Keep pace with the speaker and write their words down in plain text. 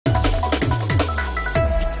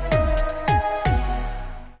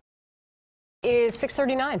is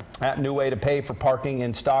 6:39. That new way to pay for parking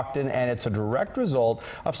in Stockton, and it's a direct result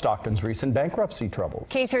of Stockton's recent bankruptcy troubles.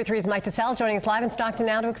 KCRA3's Mike DeSalle joining us live in Stockton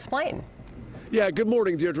now to explain. Yeah, good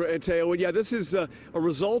morning, Deirdre and Teo. And yeah, this is a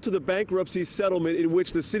result of the bankruptcy settlement in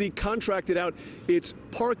which the city contracted out its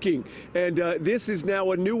parking. And this is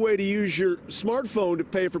now a new way to use your smartphone to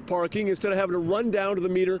pay for parking instead of having to run down to the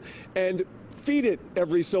meter and feed it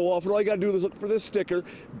every so often. All you got to do is look for this sticker,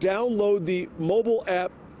 download the mobile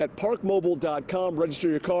app at parkmobile.com, register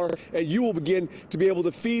your car, and you will begin to be able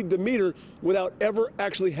to feed the meter without ever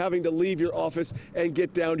actually having to leave your office and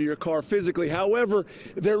get down to your car physically. However,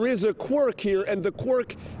 there is a quirk here, and the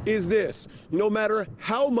quirk is this. No matter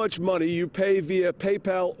how much money you pay via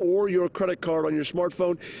PayPal or your credit card on your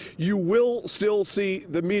smartphone, you will still see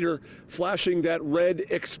the meter flashing that red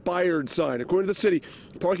expired sign. According to the city,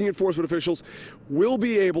 parking enforcement officials will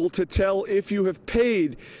be able to tell if you have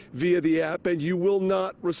paid via the app, and you will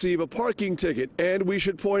not receive a parking ticket. And we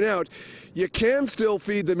should point out, you can still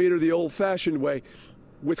feed the meter the old-fashioned way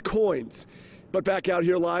with coins. But back out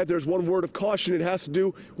here live, there's one word of caution. It has to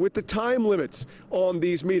do with the time limits on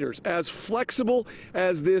these meters. As flexible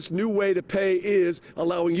as this new way to pay is,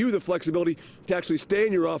 allowing you the flexibility to actually stay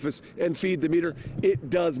in your office and feed the meter, it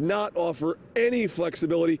does not offer any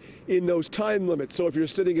flexibility in those time limits. So if you're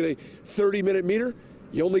sitting at a 30-minute meter,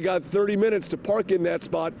 you only got 30 minutes to park in that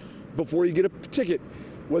spot before you get a ticket,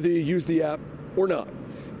 whether you use the app or not.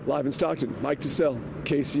 Live in Stockton, Mike DeSalle,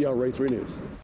 KCRA 3 News.